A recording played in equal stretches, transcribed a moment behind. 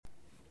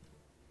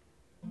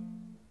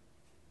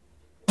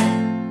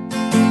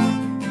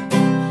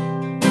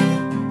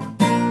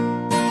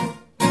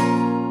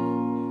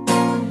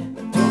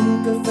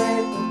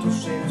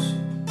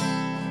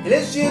le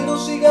enciendo un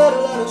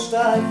cigarro a la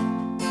nostalgia,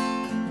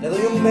 le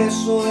doy un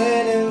beso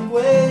en el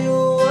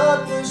cuello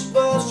a tu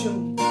espacio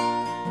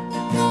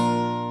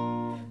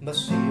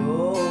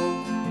vacío.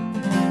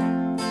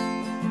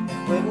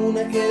 Juego un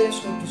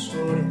ajedrez con tu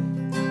historia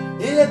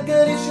y le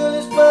acaricio la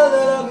espalda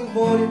a la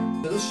memoria,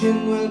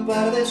 seduciendo el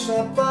par de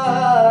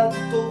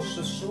zapatos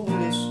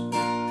azules.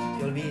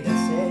 Te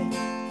olvídase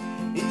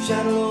y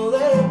ya no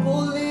de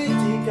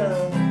política,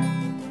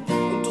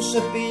 con tu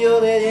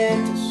cepillo de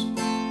dientes,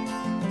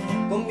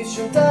 con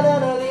visión tan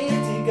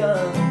analítica,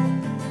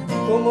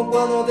 como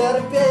cuando te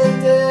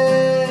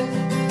arrepientes.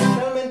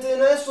 Realmente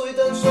no estoy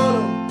tan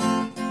solo.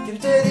 ¿Quién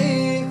te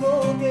dijo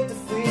que te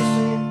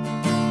fuiste?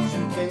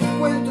 Siempre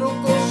encuentro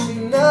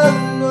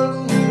cocinando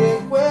algún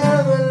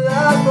recuerdo en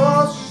la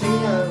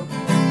cocina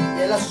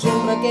y en la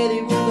sombra que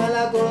dibuja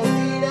la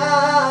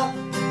cortina.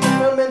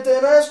 Realmente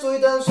no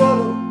estoy tan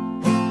solo.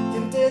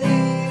 ¿Quién te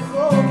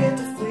dijo que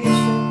te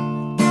fuiste?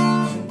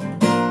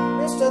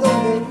 No está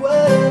donde el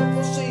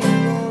cuerpo,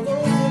 sino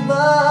donde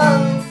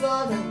mano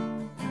inflama,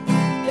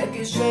 que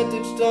aquí se te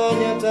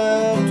extraña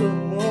tanto,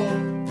 amor.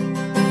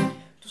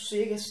 Tú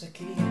sigues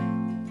aquí,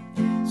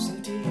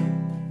 sin ti,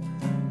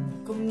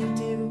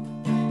 contigo.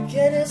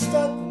 ¿Quién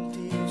está conmigo?